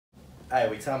Alright,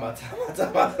 wait, time out.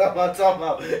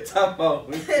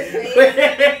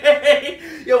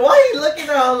 Yo, why are you looking at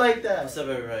her like that? What's up,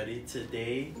 everybody?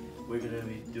 Today, we're gonna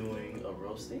be doing a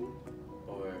roasting?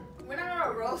 Or... We're not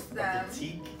gonna roast them.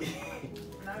 Critique?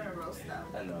 We're not gonna roast them.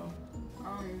 I know.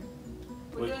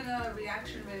 We're doing a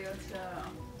reaction video to...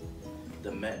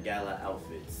 the Met Gala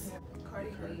outfits. Yeah.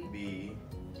 Cardi B.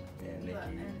 And Nicki.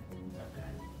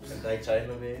 Okay. And Black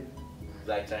China, babe.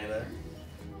 Black China.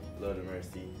 Lord of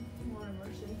mercy. Lord of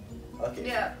mercy. Okay.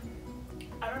 Yeah.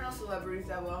 I don't know celebrities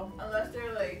that well. Unless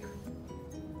they're like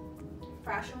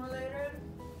fashion related.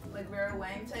 Like Vera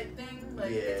Wang type thing.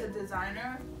 Like it's a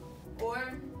designer.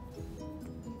 Or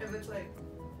if it's like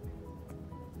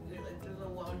there's a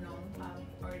well-known pop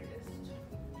artist.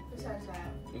 Besides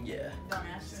that. Yeah. Don't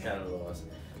ask It's me. kind of lost.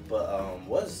 But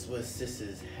what's with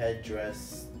Sis's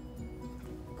headdress,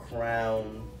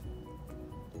 crown,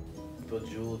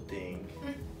 bejeweled thing?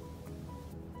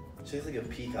 She looks like a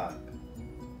peacock.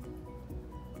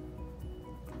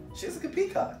 She looks like a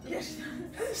peacock. Yeah,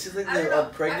 She's like a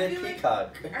pregnant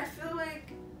peacock. I feel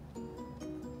like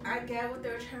I get what they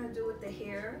were trying to do with the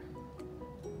hair,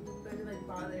 but it like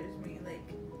bothers me. Like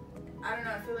I don't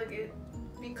know. I feel like it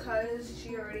because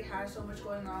she already has so much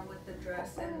going on with the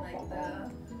dress and like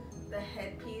the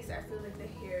headpiece. I feel like the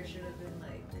hair should have been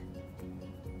like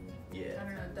I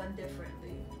don't know, done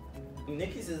differently.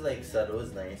 Nicki's is like subtle,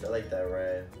 it's nice. I like that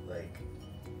red. Like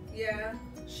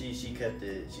she kept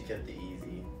it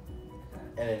easy.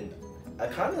 And I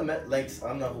kind of like, I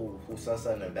don't know who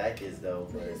Sunset in the back is though,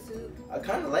 but I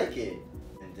kind of like it.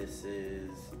 And this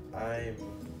is Oh,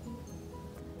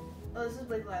 this is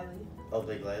Blake Lively. Oh,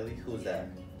 Blake Lively? Who's that?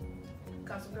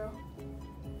 Gossip Girl.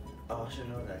 Oh, I should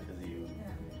know that because of you.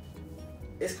 Yeah.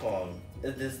 It's calm.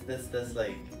 That's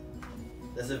like,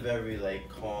 that's a very like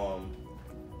calm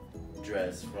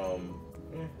dress from.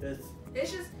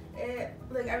 It's just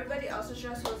like everybody else's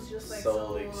dress was just like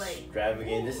so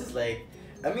extravagant. This is like,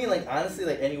 I mean, like honestly,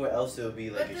 like anywhere else it would be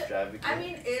like extravagant. I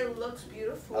mean, it looks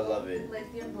beautiful. I love it.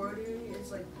 Like the embroidery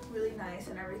is like really nice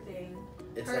and everything.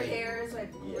 It's her like, hair is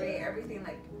like great. Everything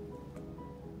like.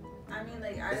 I mean,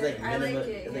 like I like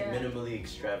it. It's like minimally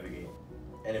extravagant,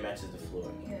 and it matches the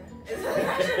floor. Yeah, it's like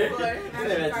matches the floor.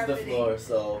 And it matches the floor,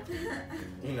 so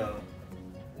you know.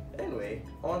 Anyway,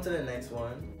 on to the next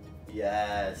one.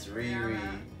 Yes, Riri.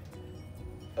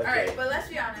 Okay. Alright, but let's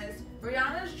be honest.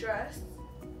 Rihanna's dress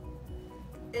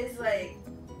is like...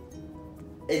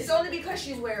 It's only because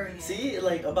she's wearing it. See,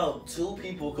 like about 2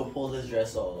 people could pull this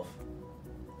dress off.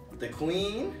 The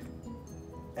Queen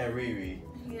and Riri.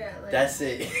 Yeah, like... That's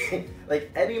it.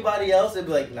 Like anybody else would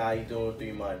be like, nah, you're doing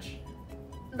too much.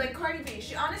 Like Cardi B.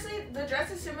 She honestly, the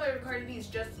dress is similar to Cardi B's,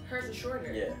 just hers is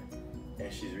shorter. Yeah.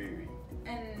 And she's Riri.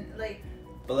 And like...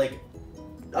 But like...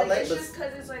 it's just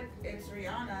because it's like it's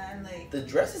Rihanna and like the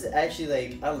dress is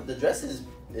actually like the dress is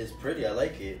pretty. I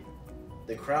like it.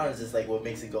 The crown is just like what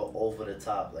makes it go over the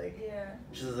top. Like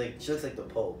she looks like the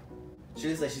Pope. She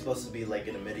looks like she's supposed to be like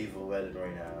in a medieval wedding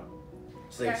right now.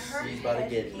 She's like she's about to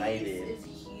get knighted. It's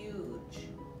huge.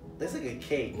 Looks like a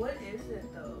cake. What is it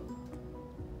though?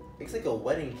 It's like a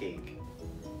wedding cake.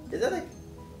 Is that like?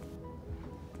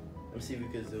 Let me see if we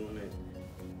can zoom in.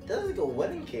 That looks like a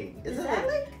wedding cake. Is that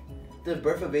like the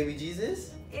birth of baby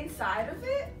Jesus? Inside of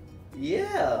it?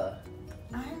 Yeah.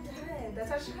 I'm dead. That's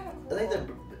actually kind of cool. I like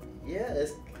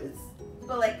it's.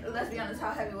 But like, let's be honest,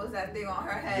 how heavy was that thing on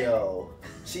her head? Yo,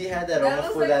 she had that on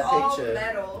for like that all picture.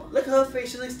 Metal. Look at her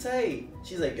face. She looks tight.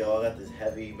 She's like, yo, I got this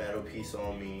heavy metal piece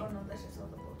on me. Oh no, that's just all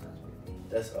the Botox, baby.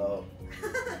 That's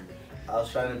I was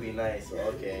trying to be nice. So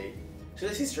okay. She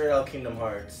looks straight out Kingdom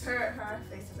Hearts. Her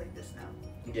face is like this now.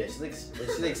 Yeah, she looks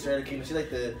straight out Kingdom. She's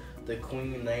like the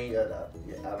Queen Knight. I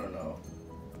don't know.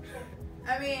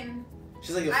 I mean,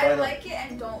 she's like I like it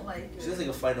and don't like it. She looks like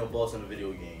a final boss in a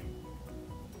video game.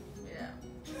 Yeah.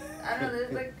 I don't know.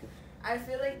 There's like, I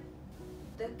feel like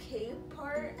the cape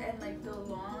part and like the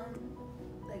long,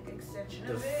 like extension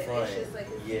of it. Front, it's just like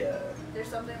there's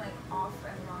something like off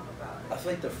and wrong about it. I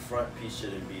feel like the front piece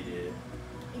shouldn't be there.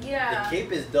 Yeah. The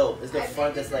cape is dope. It's the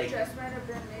front that's like. The dress might have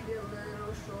been maybe a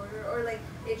little shorter, or like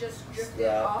it just drifted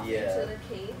off into the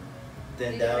cape.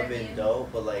 Then that would have been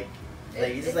dope, but like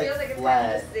it's just it feels like it's flat.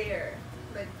 kind of just there.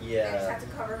 Like they just have to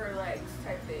cover her legs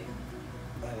type thing.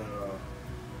 I don't know.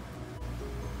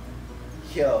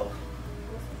 Yo.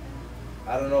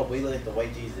 I don't know, but he looks like the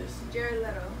white Jesus. Jared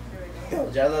Leto.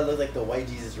 Yo, Jared Leto looks like the white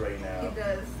Jesus right now. He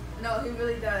does. No, he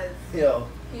really does. Yo.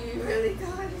 He really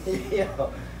does.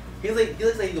 Yo. He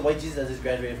looks like the white Jesus that just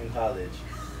graduated from college.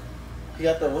 He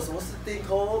got the what's the thing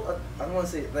called? I don't want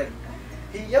to say like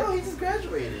he just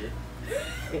graduated.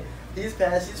 He's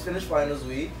passed. He's finished finals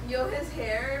week. Yo, his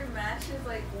hair matches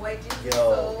like white Jesus. Yo,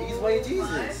 so he's white Jesus.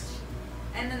 Much.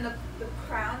 And then the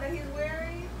crown that he's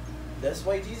wearing. That's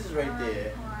white Jesus right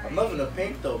there. I'm loving the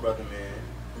pink though, brother man.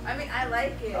 I mean, I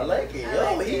like it. I like it.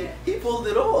 Yo, like he pulled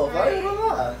it off. Right. I ain't gonna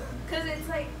lie. Cause it's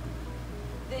like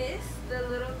this, the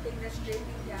little thing that's draping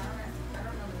down. I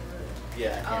don't know what it is.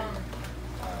 Yeah.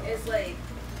 It's like,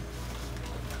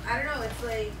 I don't know. It's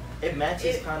like it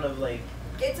matches kind of like.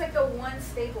 It's like the one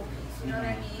staple piece. You know what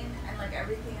I mean? And like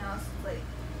everything else, is like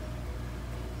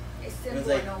it's simple it's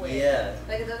like, in a way. Yeah.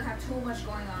 Like it doesn't have too much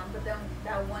going on, but then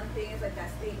that one thing is like that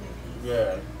statement piece.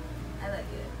 Yeah. I like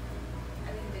it.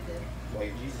 I think they did.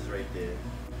 White Jesus right there.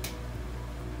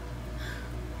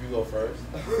 You go first.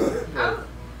 I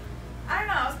don't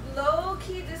know. I was low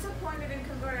key disappointed in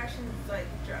Kim Kardashian's like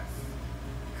dress,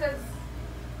 cause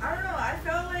I don't know. I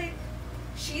felt like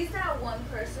she's that one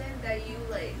person that you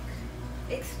like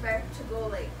expect to go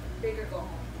like big or go home.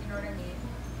 You know what I mean?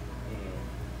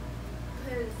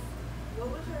 Cause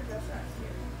what was her dress last year?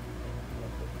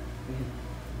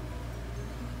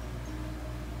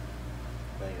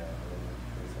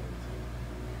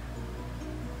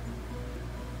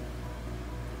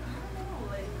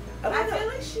 I feel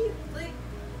like she like.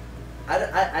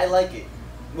 I like it.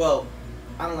 Well,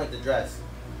 I don't like the dress,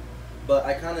 but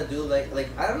I kind of do like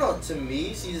I don't know. To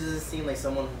me, she doesn't seem like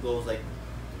someone who goes like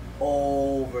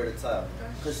over the top.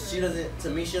 Cause she doesn't.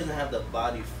 To me, she doesn't have the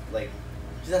body like.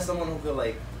 She's not someone who could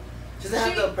like. She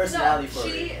doesn't have the personality for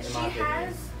it. She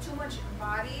has too much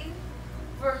body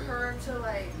for her to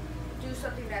like do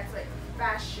something that's like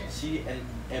fashion. She and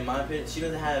in my opinion, she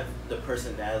doesn't have the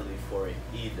personality for it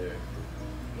either.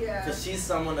 Yeah. Cause she's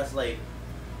someone that's like,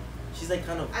 she's like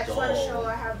kind of. I just want to show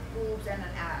I have boobs and an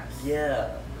ass.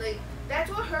 Yeah. Like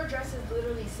that's what her dresses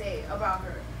literally say about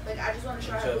her. Like I just want to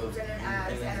show I have boobs and an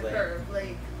ass and a curve.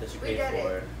 Like that you we paid get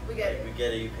for. it. We get it. We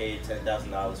get it. You paid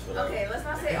 $10,000 for that. Okay, let's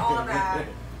not say all of that.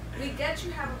 We get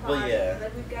you have a body. But yeah.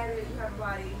 Like we get it. You have a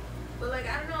body. But like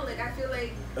I don't know. Like I feel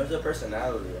like. It's a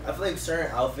personality. I feel like certain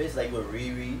outfits, like with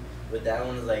Riri, with that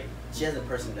one is like she has a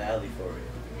personality for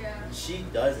it. Yeah. She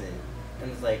doesn't.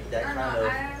 And it's like that kind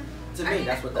of. To me,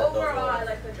 that's what that does. Overall, I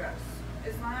like the dress.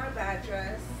 It's not a bad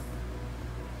dress.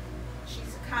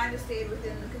 She's kind of stayed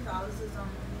within the Catholicism.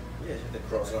 Yeah, the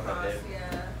cross on her hip.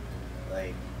 Yeah.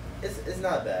 Like, it's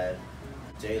not bad.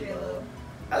 J-Lo.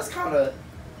 That's kind of.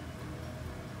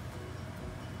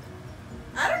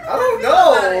 I don't know. I don't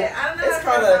know. I don't know. It's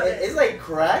kind of. It's like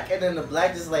crack, and then the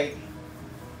black just like.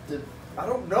 I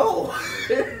don't know.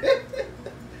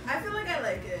 I feel like I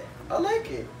like it. I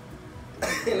like it.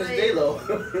 And it's like, J-Lo.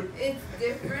 It's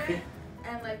different,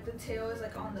 and like the tail is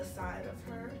like on the side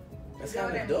of her. That's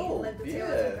kind of dope. Like the tail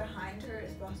is like behind her,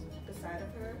 it's beside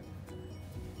of her.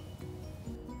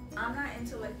 I'm not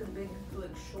into like the big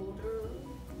like shoulder,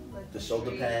 like the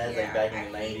shoulder pads like back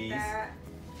in the 90s. Hate that,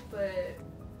 but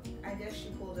I guess she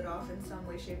pulled it off in some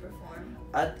way, shape, or form.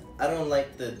 I don't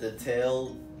like the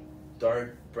tail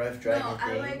dark breath dragon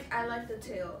thing. I like the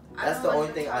tail. That's the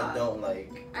only thing I don't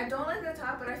like. I don't like the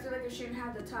top, but I feel like if she didn't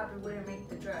have the top, it wouldn't make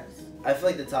the dress. I feel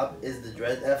like the top is the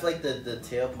dress, and I feel like the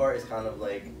tail part is kind of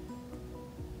like.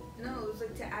 No, it was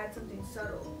like to add something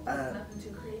subtle, nothing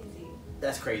too crazy.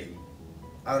 That's crazy.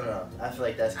 I don't know. I feel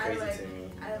like that's crazy to me.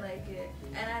 I like it,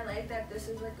 and I like that this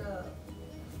is like a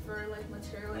fur like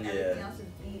material, and everything else is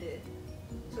beaded,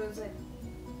 so it's like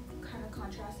kind of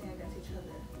contrasting against each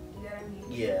other. You get what I mean?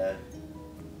 Yeah.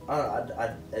 I don't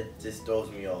know. It just throws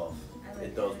me off.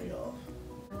 It throws me off.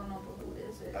 I don't know, but who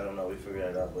is it? I don't know. We figured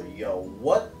it out, but yo,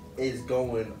 what is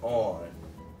going on?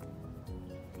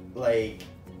 Like,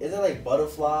 is it like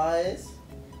butterflies?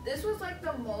 This was like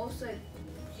the most like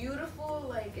beautiful,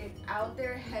 like out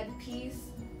there headpiece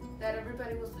that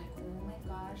everybody was like, oh my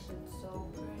gosh, it's so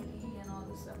pretty and all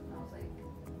this stuff, and I was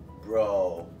like,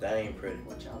 bro, that ain't pretty.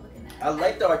 What y'all looking at? I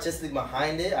like the artistic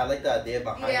behind it. I like the idea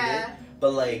behind it.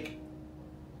 But like,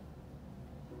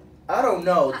 I don't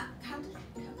know.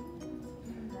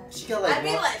 She got like,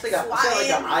 she got like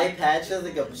an eye patch.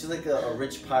 She's like a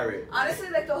rich pirate. Honestly,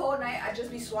 like the whole night, I'd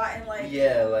just be swatting like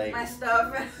my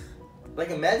stuff. Like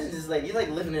imagine just like you're like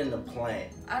living in a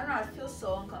plant. I don't know. I feel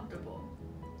so uncomfortable.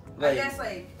 Like,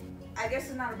 I guess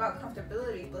it's not about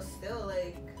comfortability, but still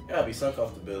like. There gotta be some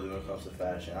comfortability when it comes to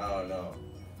fashion. I don't know.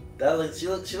 That like she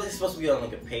looks supposed to be on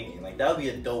like a painting. Like that would be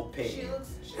a dope painting.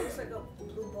 She looks like a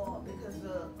blue ball because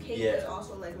the cake is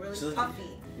also like really puffy.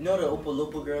 You know the Oompa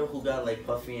Loompa girl who got like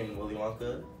puffy in Willy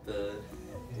Wonka?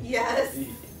 Yes.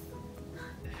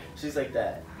 She's like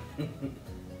that.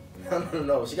 I don't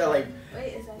know. She got like.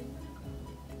 Wait, is that?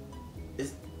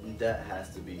 That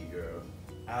has to be, girl.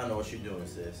 I don't know what you're doing,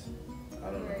 sis.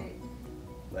 I don't know.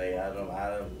 Like I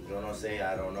don't say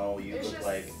I don't know. You look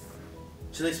like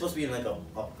she's like supposed to be in like a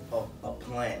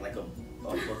plant, like a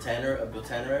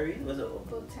botanary. What's it?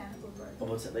 Botanical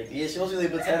garden. Like yeah, she supposed to be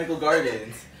like botanical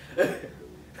gardens.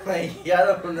 Like yeah, I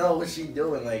don't know what she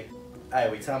doing. Like,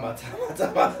 alright, wait, time out.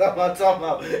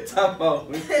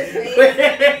 Wait.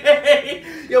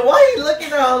 Yo, why he looking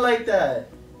at her like that?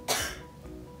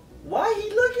 Why he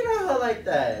looking at her like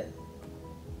that?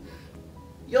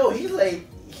 Yo, he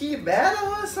mad at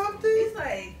her or something? He's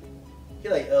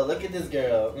like, oh, look at this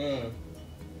girl.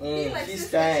 She's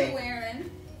stank.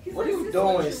 What are you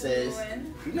doing, sis?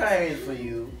 You're not having it for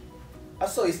you. I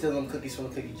saw you stealing them cookies from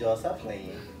the cookie jar. Stop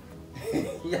playing.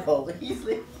 Yo, he's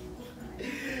like,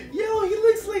 yo, he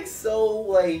looks like so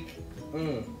like. She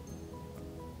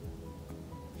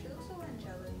looks so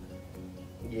angelic.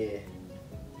 Yeah.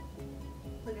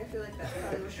 Like I feel like that's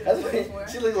probably what she was looking for.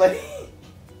 She looked like.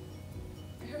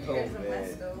 Her hair's a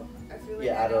mess though. I feel like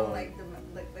I don't like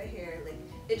the hair. Like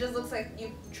it just looks like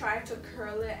you tried to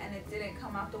curl it and it didn't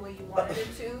come out the way you wanted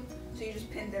it to, so you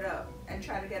just pinned it up and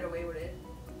tried to get away with it.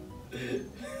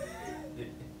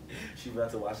 She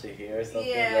about to wash her hair or something?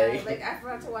 Yeah, like I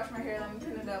forgot to wash my hair. Let me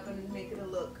pin it up and make it a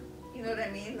look. You know what I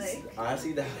mean? Like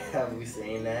honestly, that have me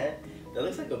saying that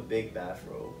looks like a big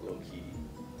bathrobe, low key.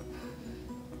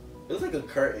 It looks like a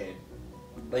curtain,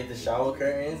 like the shower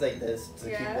curtains, like this to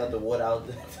keep the wood out.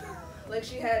 Like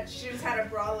she just had a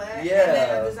bralette. Yeah. And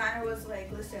then the designer was like,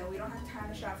 "Listen, we don't have time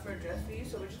to shop for a dress for you,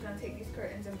 so we're just gonna take these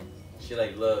curtains and." She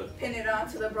like, look. Pin it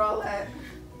onto the bralette.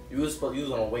 You was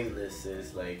on a wait list,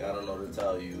 sis. Like, I don't know what to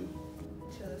tell you.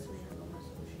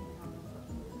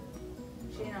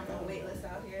 She ain't on no wait list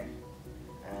out here.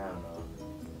 I don't know.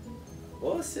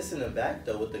 What was sis in the back,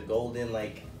 though, with the golden,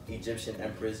 like, Egyptian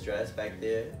empress dress back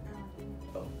there?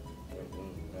 Oh.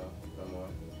 No more.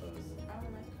 I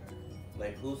don't like her.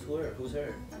 Like, who's her? Who's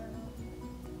her? I don't know.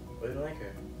 Why you don't like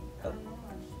her? I don't know.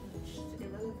 She's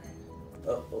irrelevant.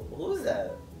 Oh, who's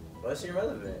that? Why is she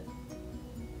irrelevant?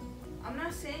 I'm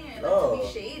not saying it to be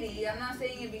shady. I'm not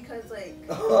saying it because like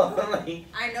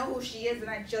I know who she is and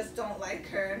I just don't like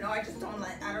her. No, I just don't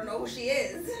like. I don't know who she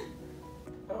is.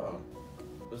 Oh,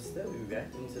 but still, we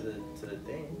reacting to the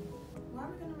thing. Why are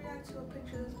we gonna react to a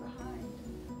picture that's behind?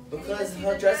 Because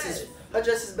her dress is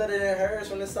better than hers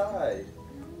from the side.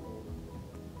 No.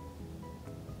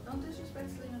 Don't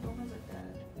disrespect Selena Gomez like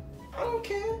that. I don't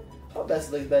care. Her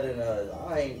best looks better than hers.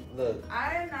 I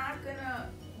am not gonna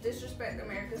disrespect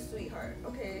America's sweetheart,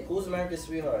 okay? Who's America's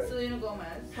sweetheart? Selena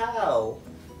Gomez. How?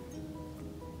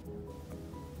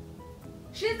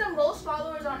 She has the most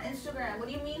followers on Instagram. What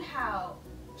do you mean how?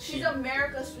 She's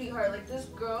America's sweetheart. Like this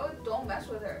girl, don't mess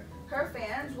with her. Her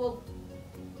fans will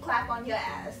clap on your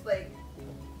ass. Like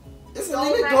it's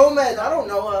Selena Gomez. I don't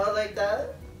know her like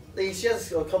that. Like she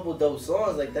has a couple dope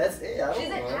songs. Like that's it. She's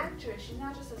an actress. She's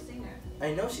not just a singer.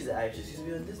 I know she's an actress. She used to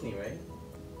be on Disney, right?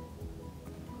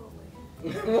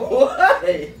 What?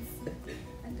 I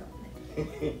don't know.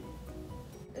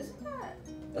 Isn't that?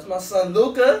 That's my son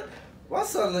Luca. My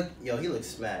son look. Yo, he looks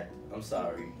smacked. I'm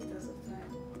sorry. He does look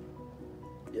smacked.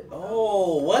 Yeah.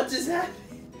 Oh, what just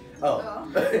happened? Oh.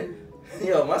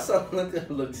 Yo, my son Luca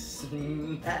looks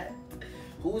smacked.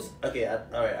 Who's okay?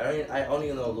 All right. I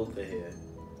only know Luca here.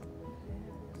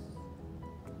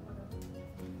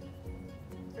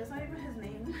 That's not even his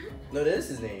name. No, that is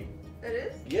his name. It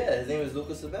is? Yeah, his name is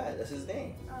Lucas Sabat. That's his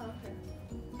name. Oh, okay.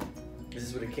 This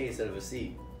is with a K instead of a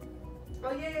C.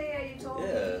 Oh, yeah, you told me.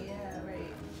 Yeah,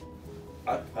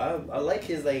 right. I like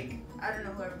his, like... I don't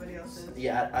know who everybody else is.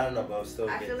 Yeah, I don't know, but I'm still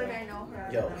I feel like I know her.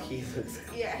 Yo, he looks...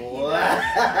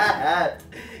 Yeah,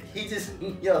 he just...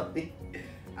 Yo.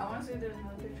 I want to see if there's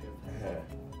another picture of him.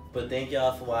 But thank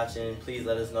y'all for watching. Please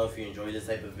let us know if you enjoyed this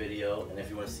type of video. And if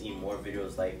you want to see more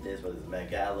videos like this, whether it's Met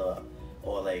Gala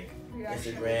or, like...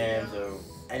 Instagrams or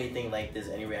anything like this,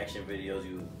 any reaction videos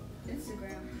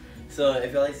Instagram. So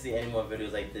if you'd like to see any more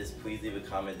videos like this, please leave a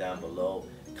comment down below.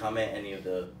 Comment any of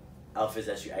the outfits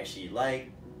that you actually like,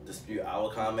 dispute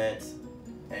our comments,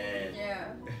 and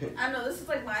I know this is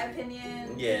like my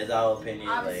opinion. Yeah, it's our opinion.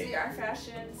 Obviously our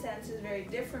fashion sense is very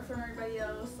different from everybody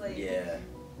else. Like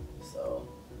so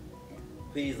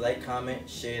please like, comment,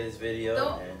 share this video.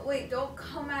 Don't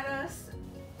come at us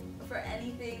for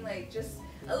anything. Like just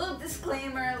a little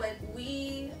disclaimer, like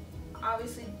we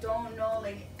obviously don't know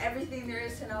like everything there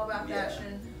is to know about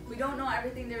fashion. We don't know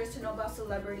everything there is to know about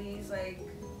celebrities. Like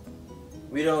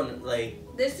we don't like.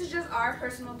 This is just our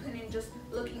personal opinion, just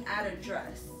looking at a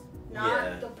dress,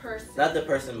 not the person. Not the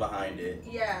person behind it.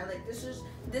 Yeah, like this is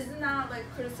not like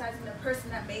criticizing the person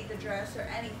that made the dress or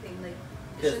anything. Like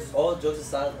because all jokes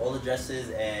aside, all the dresses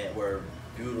were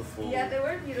beautiful. Yeah, they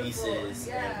were beautiful pieces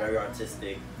and very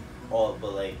artistic. All,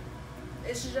 but like.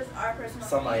 It's just our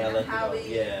personal opinion of how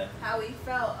we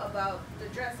felt about the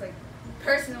dress. Like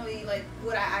personally, like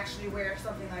would I actually wear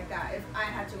something like that if I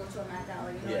had to go to a Met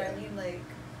Gala? You know what I mean? Like,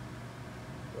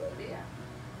 yeah.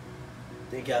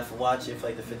 Thank y'all for watching for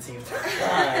like the 15th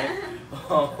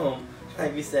time.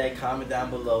 Like we said, comment down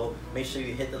below. Make sure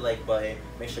you hit the like button.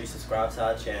 Make sure you subscribe to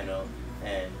our channel.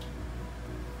 And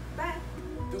bye.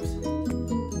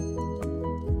 Deuces.